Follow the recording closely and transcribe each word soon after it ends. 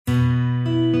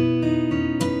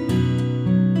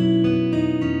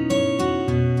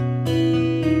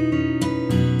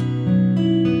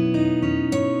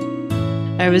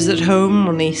was at home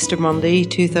on Easter Monday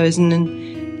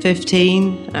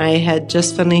 2015. I had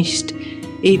just finished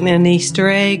eating an Easter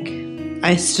egg.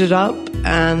 I stood up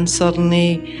and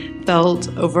suddenly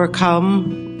felt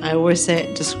overcome. I always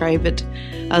describe it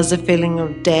as a feeling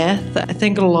of death. I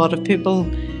think a lot of people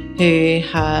who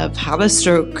have had a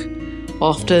stroke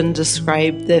often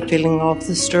describe the feeling of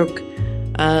the stroke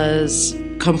as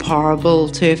comparable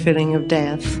to a feeling of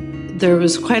death. There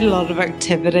was quite a lot of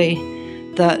activity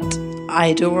that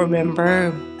I don't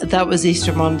remember. That was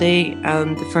Easter Monday,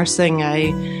 and the first thing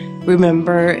I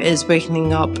remember is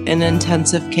waking up in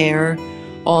intensive care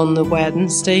on the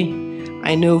Wednesday.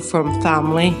 I know from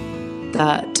family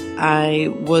that I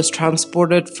was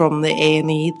transported from the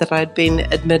A&E that I'd been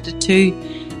admitted to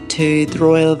the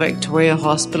Royal Victoria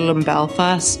Hospital in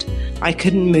Belfast. I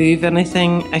couldn't move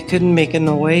anything, I couldn't make a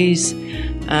noise,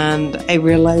 and I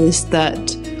realised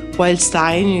that whilst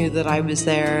I knew that I was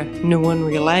there, no one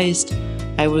realised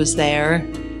I was there.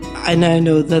 I now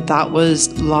know that that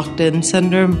was locked-in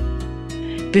syndrome.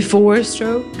 Before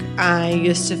stroke, I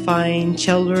used to find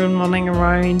children running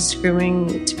around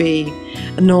screaming to be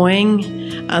annoying,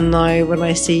 and now when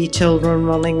I see children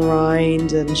running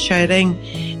around and shouting,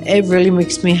 it really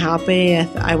makes me happy.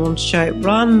 I want to shout,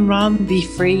 run, run, be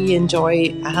free,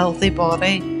 enjoy a healthy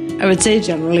body. I would say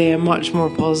generally I'm much more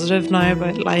positive now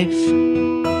about life.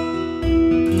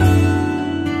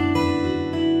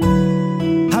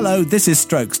 Hello, this is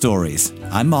Stroke Stories.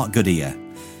 I'm Mark Goodyear.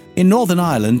 In Northern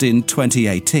Ireland in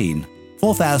 2018,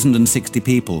 4,060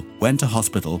 people went to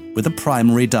hospital with a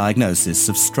primary diagnosis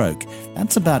of stroke.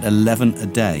 That's about 11 a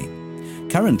day.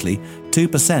 Currently,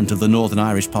 2% of the Northern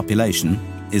Irish population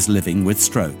is living with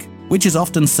stroke, which is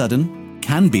often sudden,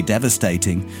 can be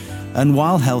devastating, and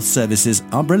while health services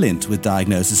are brilliant with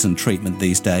diagnosis and treatment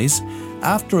these days,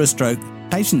 after a stroke,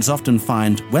 patients often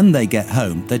find when they get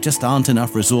home there just aren't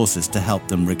enough resources to help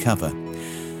them recover.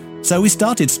 So we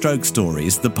started Stroke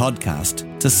Stories, the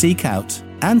podcast, to seek out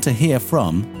and to hear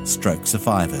from stroke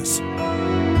survivors.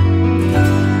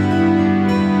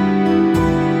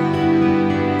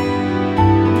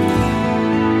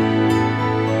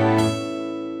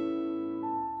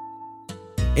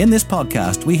 In this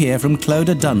podcast, we hear from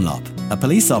Clodagh Dunlop, a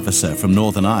police officer from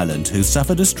Northern Ireland who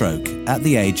suffered a stroke at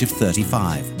the age of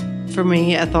 35. For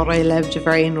me, I thought I lived a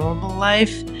very normal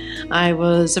life. I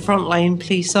was a frontline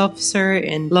police officer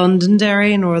in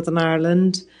Londonderry, Northern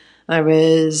Ireland. I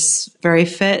was very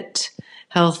fit,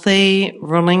 healthy,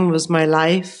 running was my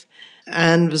life,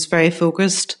 and was very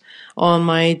focused on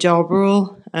my job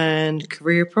role and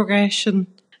career progression.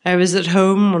 I was at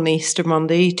home on Easter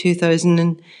Monday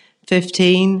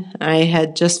 2015. I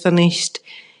had just finished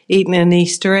eating an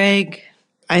Easter egg.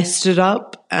 I stood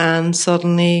up and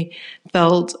suddenly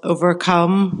felt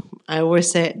overcome. I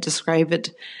always describe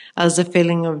it as a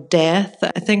feeling of death.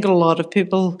 I think a lot of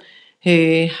people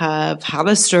who have had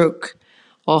a stroke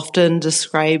often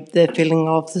describe the feeling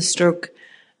of the stroke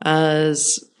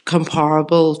as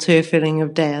comparable to a feeling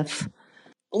of death.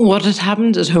 What had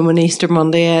happened at home on Easter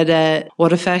Monday, I had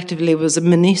what effectively was a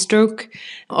mini stroke.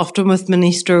 Often with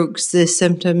mini strokes, the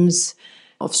symptoms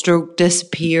of stroke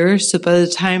disappear. So by the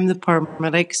time the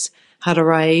paramedics had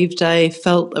arrived, I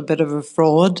felt a bit of a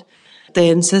fraud. They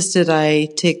insisted I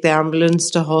take the ambulance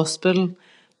to hospital,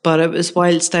 but it was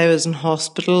whilst I was in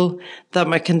hospital that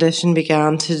my condition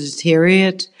began to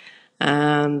deteriorate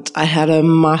and I had a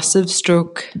massive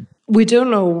stroke. We don't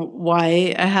know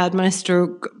why I had my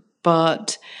stroke,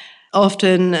 but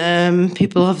often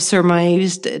people have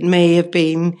surmised it may have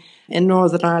been in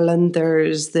Northern Ireland.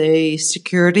 There's the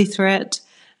security threat,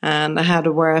 and I had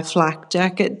to wear a flak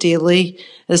jacket daily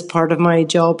as part of my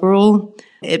job role.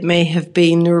 It may have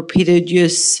been the repeated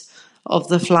use of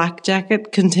the flak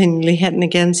jacket continually hitting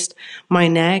against my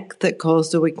neck that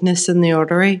caused a weakness in the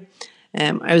artery.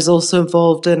 I was also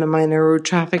involved in a minor road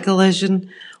traffic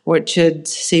collision, which had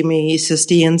seen me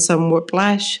sustain some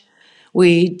whiplash.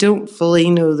 We don't fully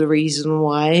know the reason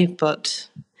why, but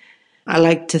I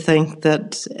like to think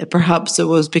that perhaps it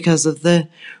was because of the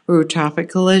road traffic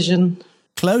collision.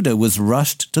 Clodagh was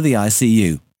rushed to the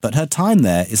ICU, but her time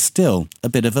there is still a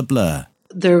bit of a blur.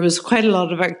 There was quite a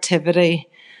lot of activity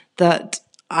that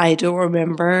I don't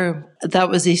remember. That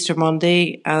was Easter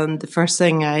Monday, and the first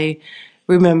thing I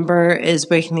remember is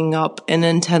waking up in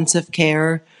intensive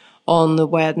care on the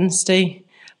Wednesday.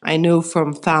 I know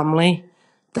from family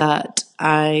that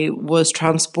I was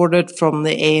transported from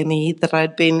the A&E that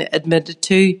I'd been admitted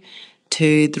to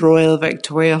the Royal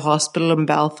Victoria Hospital in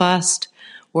Belfast,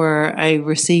 where I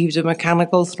received a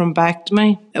mechanical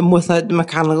thrombectomy. And without the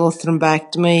mechanical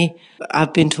thrombectomy,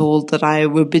 I've been told that I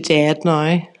would be dead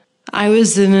now. I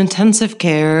was in intensive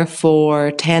care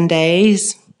for 10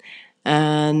 days.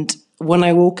 And when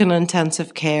I woke in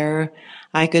intensive care,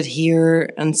 I could hear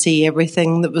and see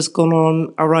everything that was going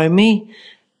on around me.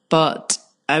 But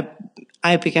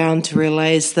I began to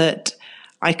realize that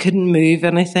I couldn't move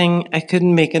anything. I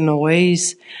couldn't make a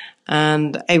noise.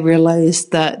 And I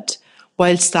realized that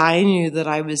whilst I knew that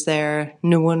I was there,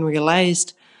 no one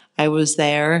realized I was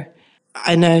there.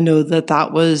 I now know that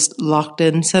that was locked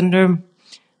in syndrome.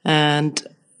 And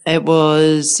it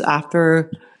was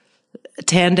after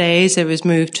 10 days, I was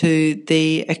moved to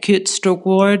the acute stroke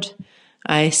ward.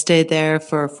 I stayed there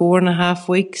for 4.5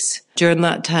 weeks. During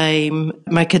that time,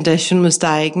 my condition was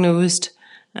diagnosed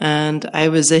and I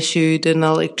was issued an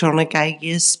electronic eye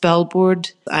gaze spell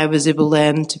board. I was able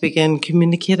then to begin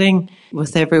communicating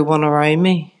with everyone around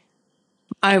me.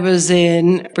 I was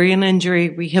in brain injury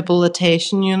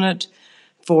rehabilitation unit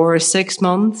for 6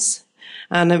 months.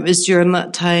 And it was during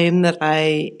that time that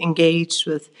I engaged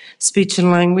with speech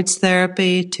and language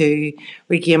therapy to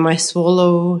regain my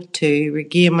swallow, to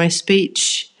regain my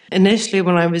speech. Initially,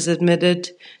 when I was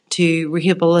admitted to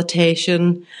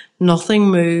rehabilitation, nothing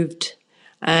moved,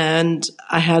 and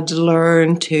I had to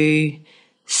learn to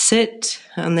sit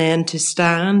and then to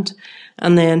stand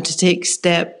and then to take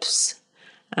steps.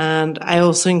 And I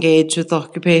also engaged with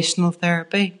occupational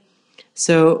therapy.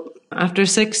 So after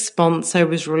 6 months, I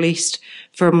was released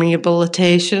from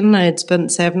rehabilitation. I had spent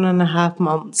 7.5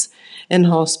 months in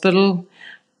hospital.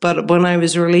 But when I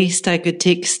was released, I could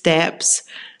take steps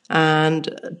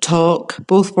and talk.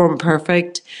 Both weren't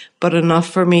perfect, but enough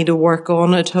for me to work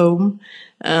on at home.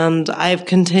 And I've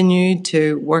continued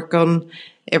to work on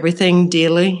everything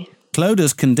daily.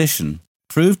 Clodagh's condition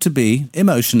proved to be,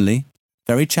 emotionally,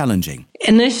 very challenging.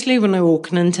 Initially, when I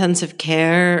woke in intensive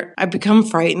care, I became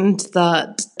frightened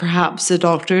that perhaps the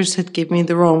doctors had given me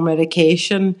the wrong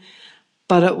medication.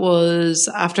 But it was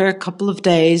after a couple of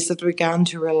days that I began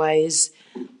to realise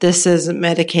this isn't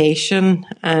medication.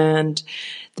 And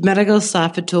the medical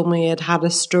staff had told me I'd had a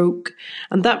stroke.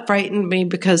 And that frightened me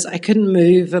because I couldn't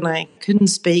move and I couldn't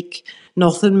speak.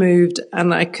 Nothing moved.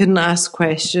 And I couldn't ask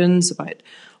questions about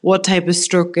what type of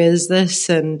stroke is this.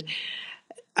 And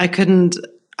I couldn't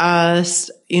ask,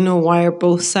 why are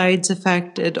both sides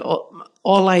affected?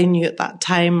 All I knew at that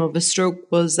time of a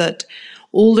stroke was that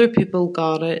older people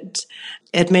got it.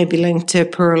 It may be linked to a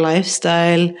poor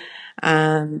lifestyle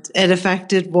and it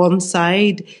affected one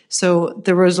side. So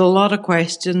there was a lot of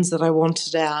questions that I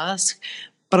wanted to ask,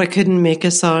 but I couldn't make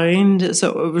a sound.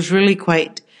 So it was really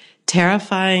quite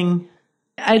terrifying.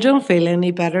 I don't feel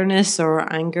any bitterness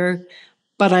or anger,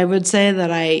 but I would say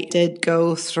that I did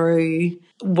go through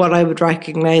what I would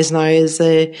recognise now as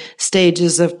the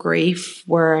stages of grief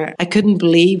where I couldn't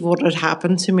believe what had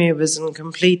happened to me. I was in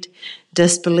complete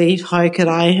disbelief. How could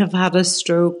I have had a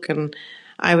stroke? And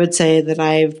I would say that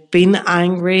I've been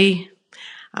angry.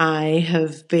 I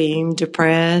have been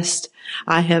depressed.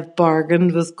 I have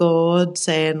bargained with God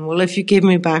saying, well, if you give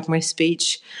me back my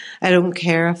speech, I don't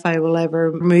care if I will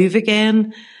ever move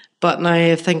again. But now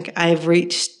I think I've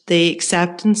reached the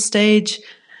acceptance stage.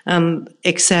 And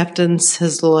acceptance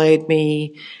has allowed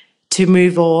me to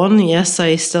move on. Yes,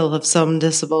 I still have some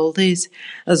disabilities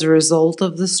as a result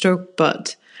of the stroke,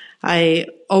 but I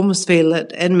almost feel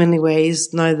that in many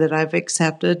ways, now that I've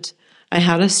accepted I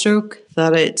had a stroke,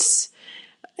 that it's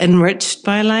enriched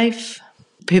my life.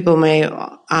 People may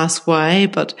ask why,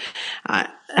 but I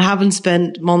haven't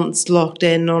spent months locked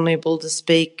in, unable to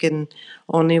speak and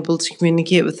unable to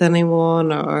communicate with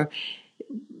anyone, or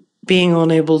being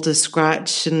unable to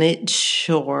scratch an itch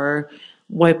or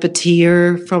wipe a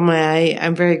tear from my eye.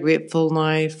 I'm very grateful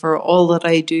now for all that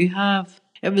I do have.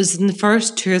 It was in the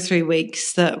first 2 or 3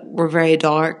 weeks that were very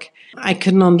dark. I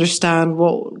couldn't understand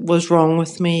what was wrong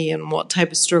with me and what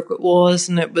type of stroke it was.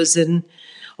 And it was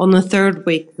on the 3rd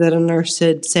week that a nurse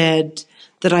had said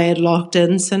that I had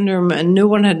locked-in syndrome, and no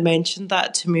one had mentioned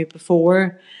that to me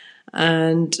before.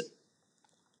 And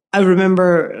I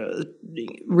remember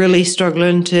really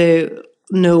struggling to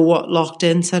know what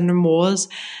locked-in syndrome was.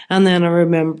 And then I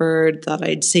remembered that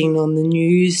I'd seen on the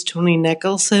news Tony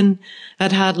Nicholson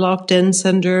had locked-in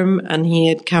syndrome and he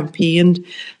had campaigned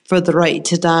for the right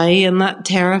to die. And that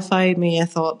terrified me. I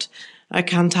thought, I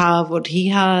can't have what he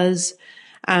has.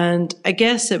 And I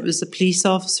guess it was the police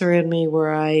officer in me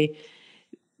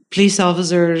police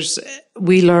officers,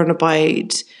 we learn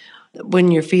about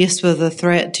when you're faced with a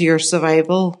threat to your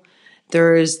survival,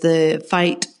 there is the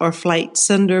fight or flight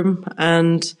syndrome.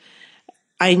 And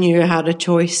I knew I had a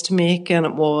choice to make, and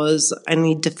it was, I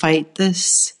need to fight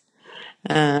this.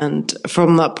 And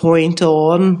from that point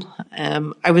on,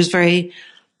 I was very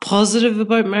positive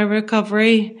about my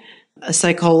recovery. A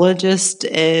psychologist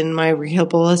in my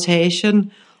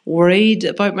rehabilitation worried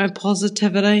about my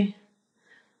positivity,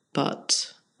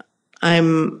 but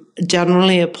I'm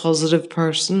generally a positive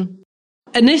person.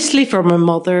 Initially, for my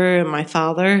mother and my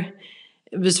father,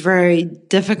 it was very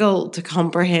difficult to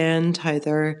comprehend how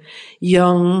their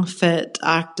young, fit,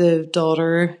 active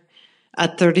daughter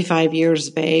at 35 years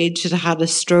of age had had a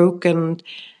stroke, and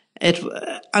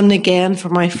again for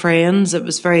my friends it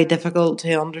was very difficult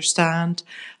to understand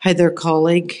how their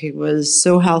colleague, who was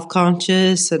so health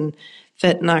conscious and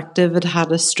fit and active, had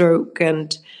had a stroke.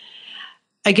 And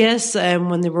I guess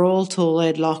when they were all told I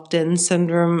had locked-in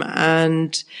syndrome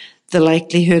and the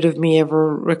likelihood of me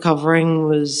ever recovering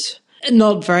was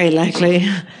not very likely,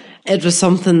 it was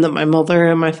something that my mother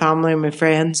and my family and my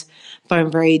friends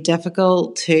found very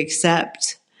difficult to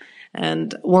accept.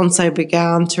 And once I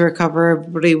began to recover,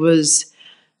 everybody was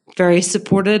very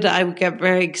supported. I would get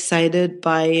very excited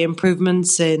by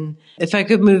improvements in if I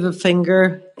could move a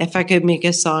finger, if I could make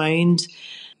a sound,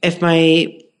 if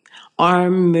my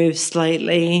arm moved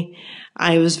slightly.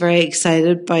 I was very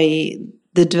excited by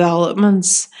the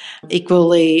developments.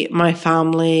 Equally, my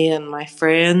family and my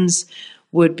friends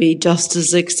would be just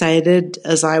as excited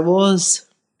as I was.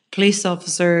 Police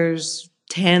officers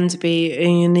tend to be a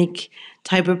unique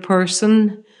type of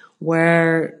person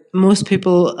where most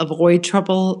people avoid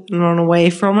trouble and run away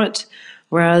from it,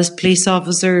 whereas police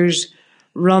officers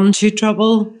run to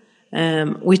trouble.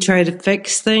 We try to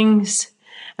fix things,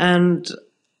 and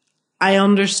I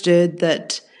understood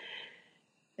that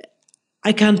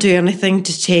I can't do anything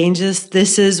to change this.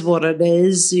 This is what it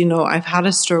is. You know, I've had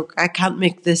a stroke. I can't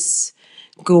make this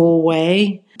go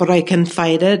away, but I can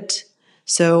fight it.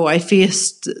 So I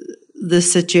faced the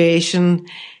situation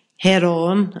head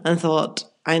on and thought,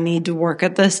 I need to work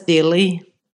at this daily.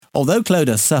 Although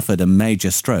Clodagh suffered a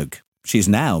major stroke, she's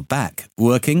now back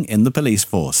working in the police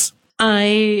force.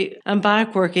 I am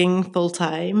back working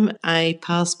full-time. I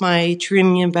passed my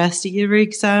training investigator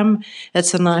exam.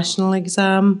 It's a national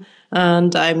exam,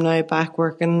 and I'm now back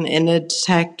working in a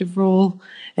detective role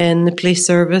in the police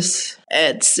service.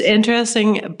 It's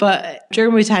interesting, but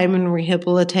during my time in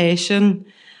rehabilitation,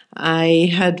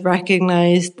 I had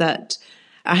recognised that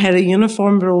I had a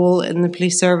uniform role in the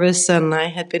police service, and I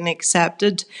had been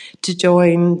accepted to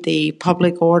join the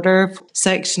public order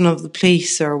section of the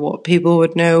police, or what people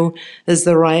would know as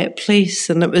the riot police.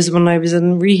 And it was when I was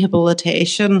in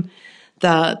rehabilitation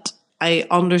that I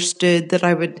understood that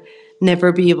I would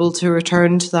never be able to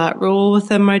return to that role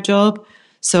within my job.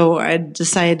 So I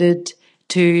decided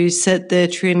to sit the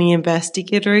trainee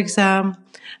investigator exam,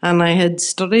 and I had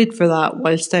studied for that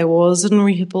whilst I was in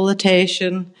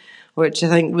rehabilitation, which I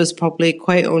think was probably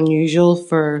quite unusual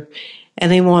for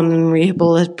anyone in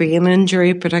rehabilitation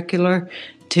injury particular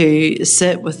to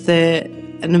sit with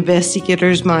an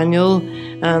investigator's manual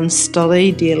and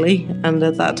study daily. And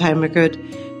at that time I could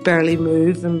barely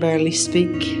move and barely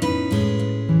speak.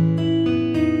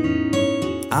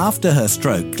 After her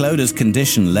stroke, Clodagh's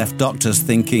condition left doctors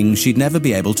thinking she'd never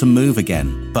be able to move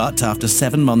again. But after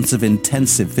 7 months of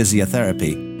intensive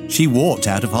physiotherapy, she walked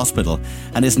out of hospital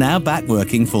and is now back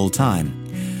working full-time.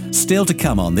 Still to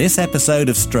come on this episode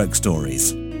of Stroke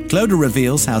Stories, Clodagh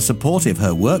reveals how supportive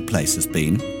her workplace has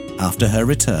been after her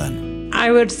return.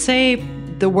 I would say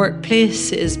the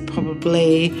workplace is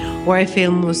probably where I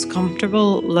feel most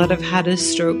comfortable that I've had a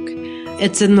stroke.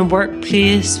 It's in the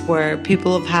workplace where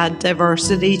people have had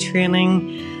diversity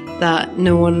training, that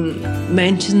no one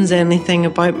mentions anything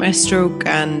about my stroke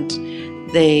and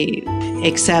they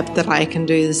accept that I can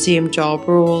do the same job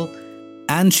role.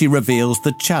 And she reveals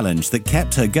the challenge that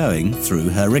kept her going through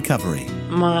her recovery.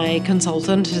 My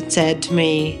consultant had said to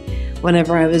me,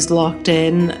 whenever I was locked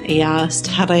in, he asked,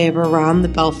 had I ever ran the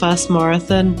Belfast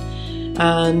Marathon?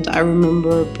 And I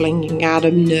remember blinking at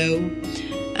him, no.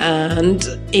 And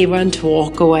he went to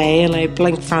walk away, and I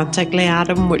blinked frantically at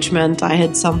him, which meant I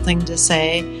had something to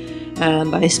say.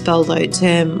 And I spelled out to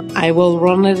him, I will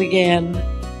run it again.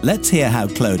 Let's hear how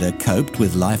Clodagh coped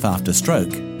with life after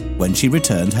stroke when she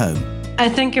returned home. I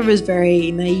think I was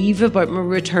very naive about my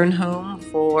return home.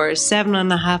 For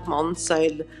 7.5 months,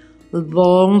 I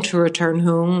longed to return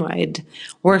home. I'd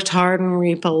worked hard in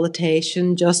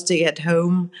rehabilitation just to get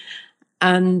home.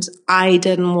 And I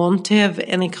didn't want to have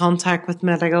any contact with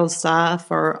medical staff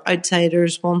or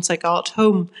outsiders once I got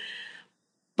home.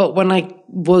 But when I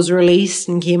was released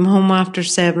and came home after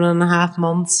 7.5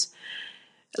 months,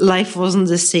 life wasn't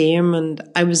the same, and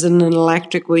I was in an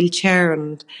electric wheelchair,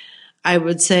 and I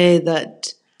would say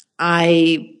that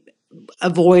I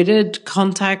avoided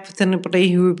contact with anybody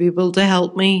who would be able to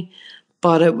help me,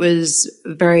 but it was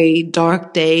very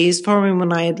dark days for me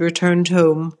when I had returned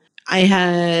home. I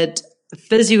had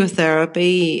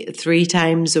physiotherapy 3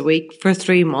 times a week for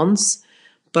 3 months.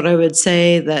 But I would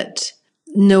say that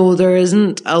no, there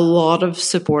isn't a lot of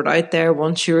support out there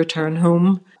once you return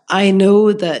home. I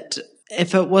know that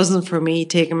if it wasn't for me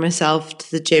taking myself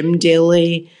to the gym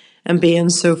daily and being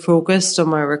so focused on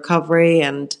my recovery,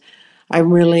 and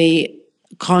I'm really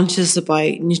conscious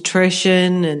about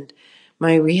nutrition and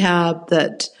my rehab,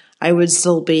 that I would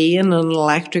still be in an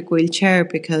electric wheelchair,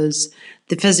 because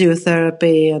the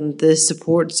physiotherapy and the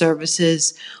support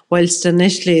services, whilst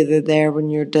initially they're there when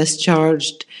you're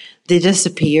discharged, they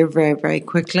disappear very, very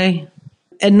quickly.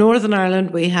 In Northern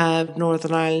Ireland, we have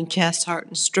Northern Ireland Chest, Heart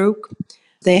and Stroke.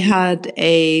 They had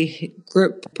a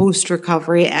group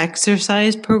post-recovery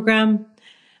exercise program,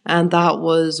 and that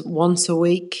was once a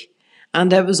week.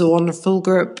 And it was a wonderful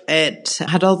group. It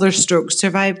had other stroke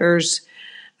survivors,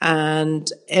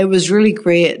 and it was really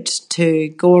great to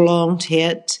go along to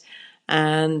it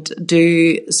and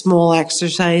do small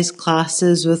exercise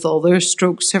classes with other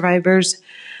stroke survivors.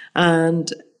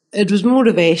 And it was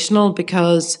motivational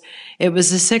because it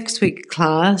was a 6-week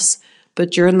class,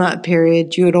 but during that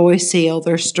period, you would always see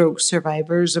other stroke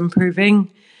survivors improving.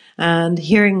 And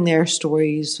hearing their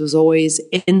stories was always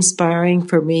inspiring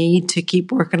for me to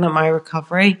keep working at my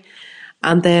recovery.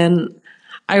 And then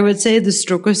I would say the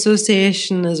Stroke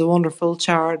Association is a wonderful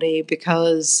charity,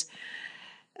 because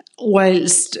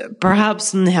whilst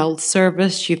perhaps in the health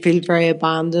service you feel very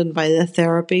abandoned by the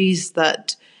therapies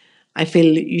that I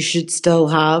feel you should still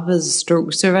have as a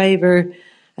stroke survivor,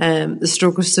 the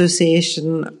Stroke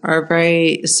Association are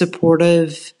very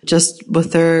supportive just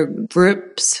with their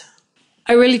groups.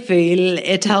 I really feel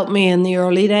it helped me in the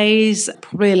early days.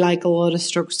 Probably like a lot of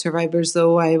stroke survivors,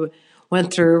 though, I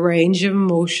went through a range of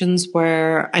emotions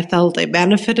where I felt I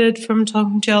benefited from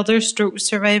talking to other stroke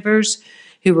survivors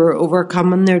who were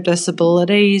overcoming their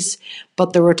disabilities.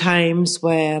 But there were times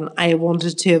when I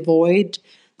wanted to avoid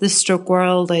the stroke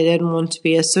world. I didn't want to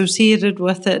be associated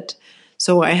with it.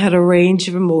 So I had a range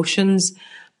of emotions.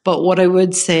 But what I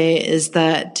would say is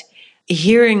that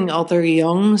hearing other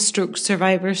young stroke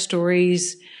survivor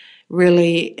stories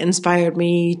really inspired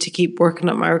me to keep working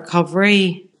at my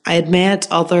recovery. I had met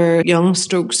other young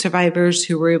stroke survivors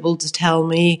who were able to tell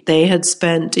me they had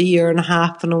spent a year and a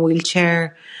half in a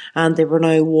wheelchair and they were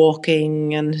now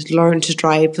walking and had learned to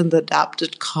drive in the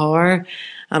adapted car.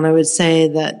 And I would say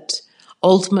that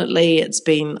ultimately it's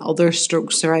been other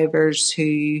stroke survivors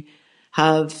who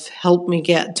have helped me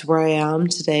get to where I am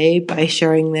today by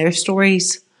sharing their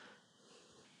stories.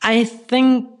 I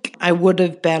think I would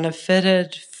have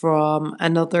benefited from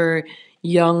another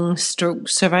young stroke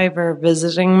survivor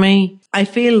visiting me. I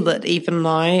feel that even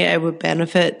now I would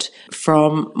benefit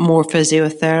from more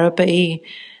physiotherapy.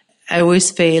 I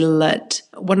always feel that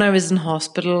when I was in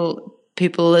hospital,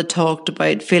 people had talked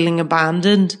about feeling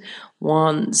abandoned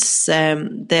once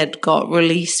they'd got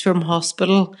released from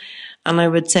hospital. And I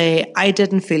would say I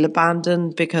didn't feel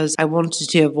abandoned because I wanted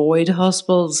to avoid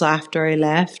hospitals after I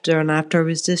left and after I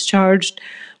was discharged.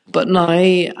 But now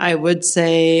I would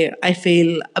say I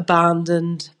feel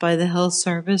abandoned by the health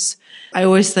service. I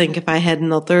always think if I had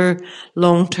another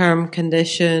long-term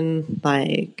condition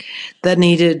like that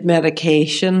needed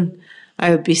medication,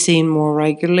 I would be seen more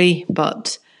regularly.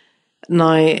 But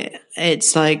now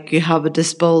it's like you have a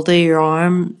disability, your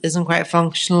arm isn't quite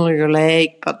functional, or your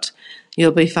leg, but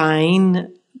you'll be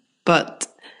fine. But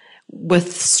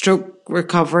with stroke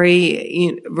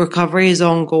recovery, recovery is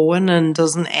ongoing and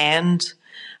doesn't end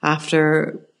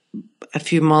after a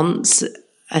few months.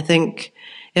 I think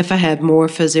if I had more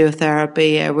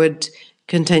physiotherapy, I would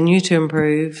continue to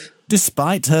improve.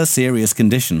 Despite her serious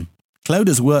condition,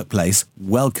 Clodagh's workplace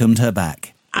welcomed her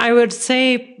back. I would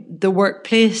say the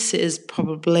workplace is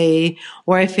probably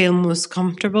where I feel most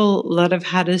comfortable that I've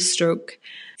had a stroke.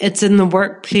 It's in the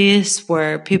workplace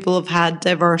where people have had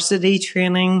diversity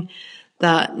training,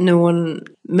 that no one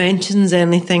mentions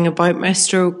anything about my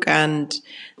stroke and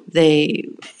they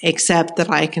accept that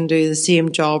I can do the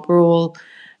same job role.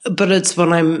 But it's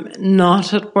when I'm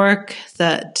not at work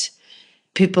that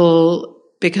people,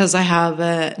 because I have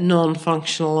a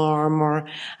non-functional arm or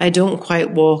I don't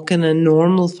quite walk in a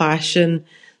normal fashion,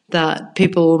 that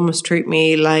people almost treat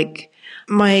me like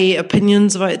my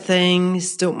opinions about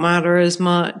things don't matter as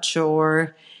much,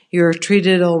 or you're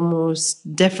treated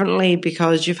almost differently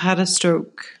because you've had a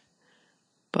stroke.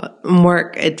 But in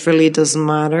work, it really doesn't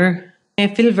matter. I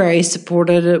feel very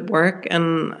supported at work,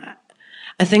 and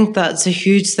I think that's a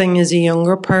huge thing as a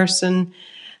younger person.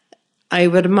 I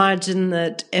would imagine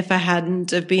that if I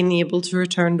hadn't have been able to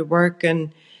return to work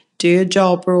and do a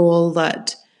job role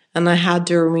that and I had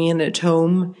to remain at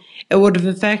home, it would have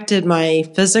affected my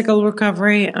physical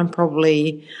recovery and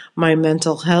probably my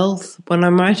mental health. When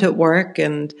I'm out at work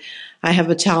and I have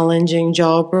a challenging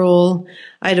job role,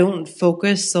 I don't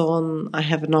focus on I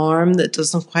have an arm that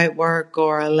doesn't quite work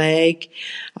or a leg.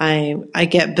 I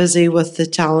get busy with the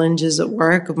challenges at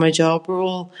work of my job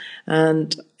role,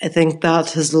 and I think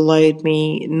that has allowed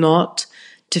me not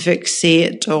to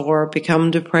fixate or become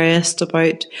depressed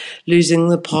about losing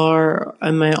the power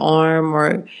in my arm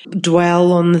or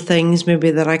dwell on the things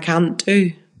maybe that I can't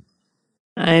do.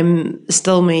 I'm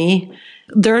still me.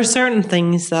 There are certain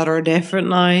things that are different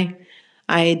now.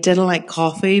 I didn't like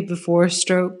coffee before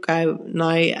stroke. I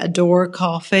now adore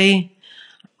coffee.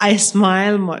 I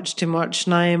smile much too much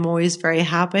now. I'm always very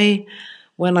happy.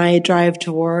 When I drive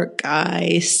to work,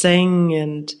 I sing,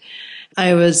 and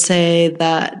I would say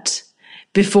that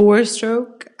before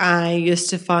stroke, I used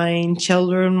to find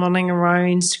children running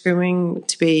around screaming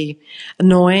to be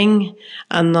annoying.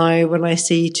 And now when I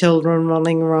see children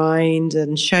running around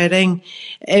and shouting,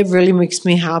 it really makes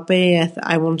me happy.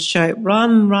 I want to shout,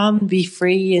 run, run, be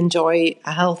free, enjoy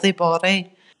a healthy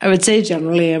body. I would say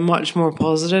generally I'm much more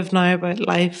positive now about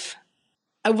life.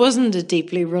 I wasn't a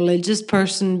deeply religious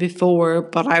person before,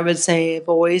 but I would say I've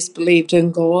always believed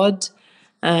in God.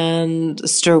 And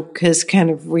stroke has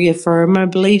kind of reaffirmed my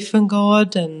belief in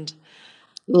God and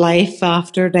life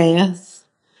after death.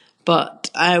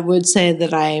 But I would say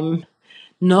that I'm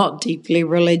not deeply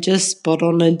religious, but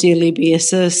on a daily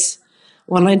basis,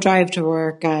 when I drive to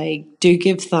work, I do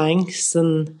give thanks,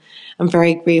 and I'm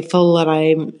very grateful that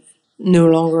I'm no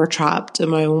longer trapped in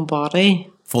my own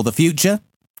body. For the future,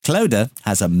 Clodagh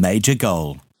has a major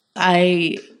goal.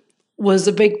 I was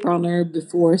a big runner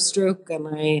before stroke, and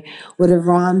I would have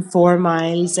run 4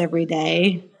 miles every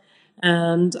day,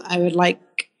 and I would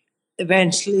like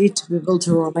eventually to be able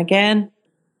to run again.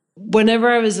 Whenever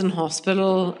I was in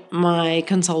hospital, my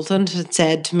consultant had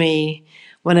said to me,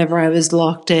 whenever I was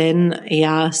locked in, he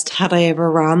asked, had I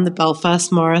ever ran the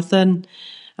Belfast Marathon?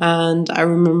 And I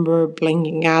remember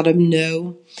blinking at him,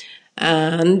 no.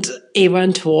 And he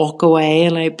went to walk away,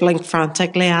 and I blinked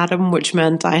frantically at him, which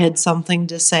meant I had something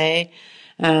to say.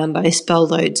 And I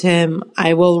spelled out to him,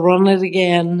 I will run it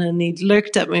again. And he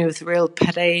looked at me with real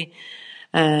pity.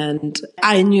 And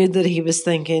I knew that he was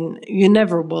thinking, you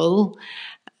never will.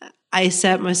 I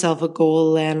set myself a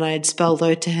goal then. I'd spelled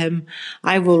out to him,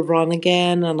 I will run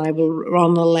again, and I will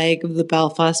run a leg of the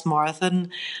Belfast Marathon,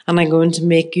 and I'm going to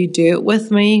make you do it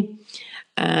with me.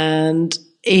 And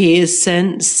he has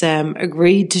since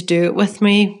agreed to do it with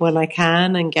me when I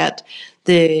can and get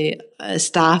the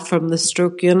staff from the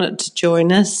stroke unit to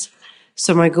join us.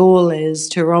 So my goal is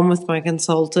to run with my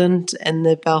consultant in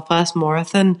the Belfast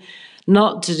Marathon,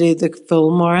 not to do the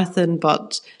full marathon,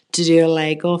 but to do a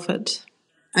leg of it.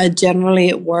 Generally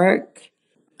at work,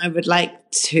 I would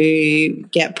like to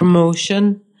get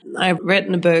promotion. I've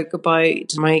written a book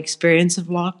about my experience of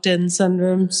locked-in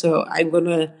syndrome, so I'm going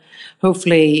to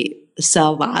hopefully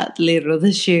sell that later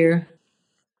this year.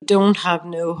 Don't have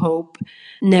no hope.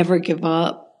 Never give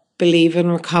up. Believe in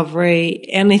recovery.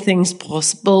 Anything's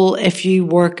possible if you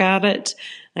work at it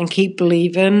and keep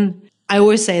believing. I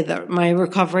always say that my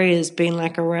recovery has been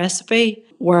like a recipe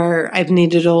where I've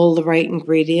needed all the right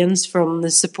ingredients, from the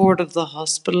support of the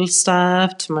hospital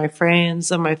staff to my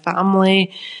friends and my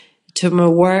family to my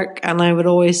work. And I would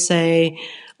always say,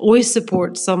 always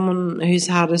support someone who's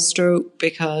had a stroke,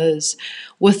 because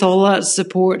with all that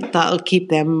support, that'll keep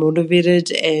them motivated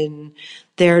in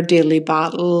their daily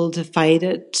battle to fight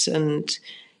it and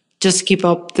just keep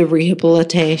up the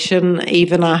rehabilitation.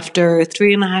 Even after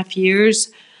 3.5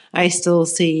 years, I still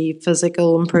see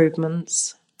physical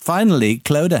improvements. Finally,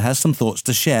 Clodagh has some thoughts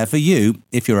to share for you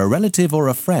if you're a relative or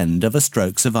a friend of a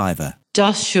stroke survivor.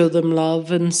 Just show them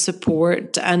love and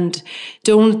support, and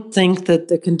don't think that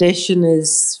the condition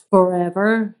is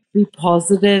forever. Be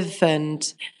positive.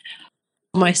 And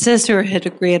my sister had a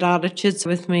great attitude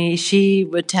with me. She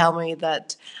would tell me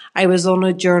that I was on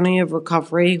a journey of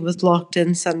recovery with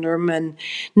locked-in syndrome, and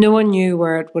no one knew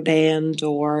where it would end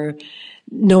or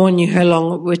no one knew how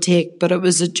long it would take, but it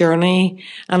was a journey.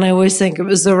 And I always think it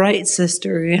was the right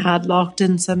sister who had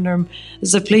locked-in syndrome.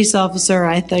 As a police officer,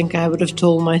 I think I would have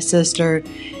told my sister,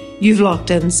 you've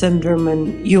locked-in syndrome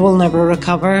and you will never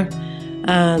recover.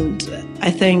 And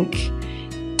I think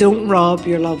don't rob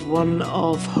your loved one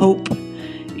of hope.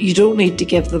 You don't need to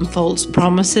give them false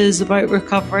promises about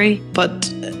recovery,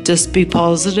 but just be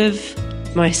positive.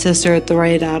 My sister had the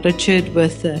right attitude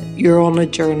with you're on a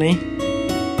journey.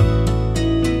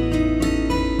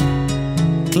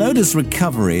 Clodagh's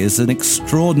recovery is an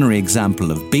extraordinary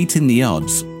example of beating the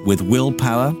odds with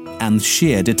willpower and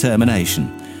sheer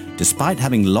determination. Despite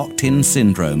having locked-in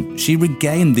syndrome, she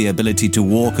regained the ability to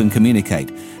walk and communicate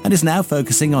and is now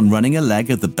focusing on running a leg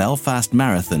of the Belfast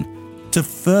Marathon to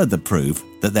further prove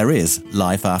that there is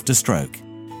life after stroke.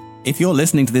 If you're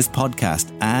listening to this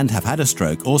podcast and have had a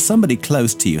stroke or somebody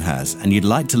close to you has and you'd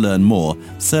like to learn more,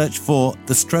 search for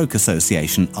the Stroke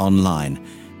Association online.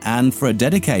 And for a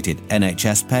dedicated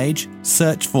NHS page,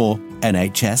 search for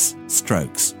NHS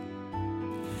Strokes.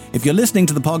 If you're listening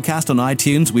to the podcast on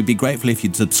iTunes, we'd be grateful if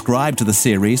you'd subscribe to the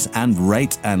series and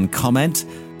rate and comment,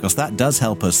 because that does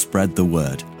help us spread the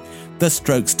word. The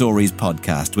Stroke Stories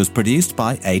podcast was produced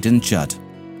by Aidan Judd.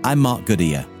 I'm Mark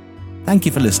Goodyear. Thank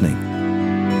you for listening.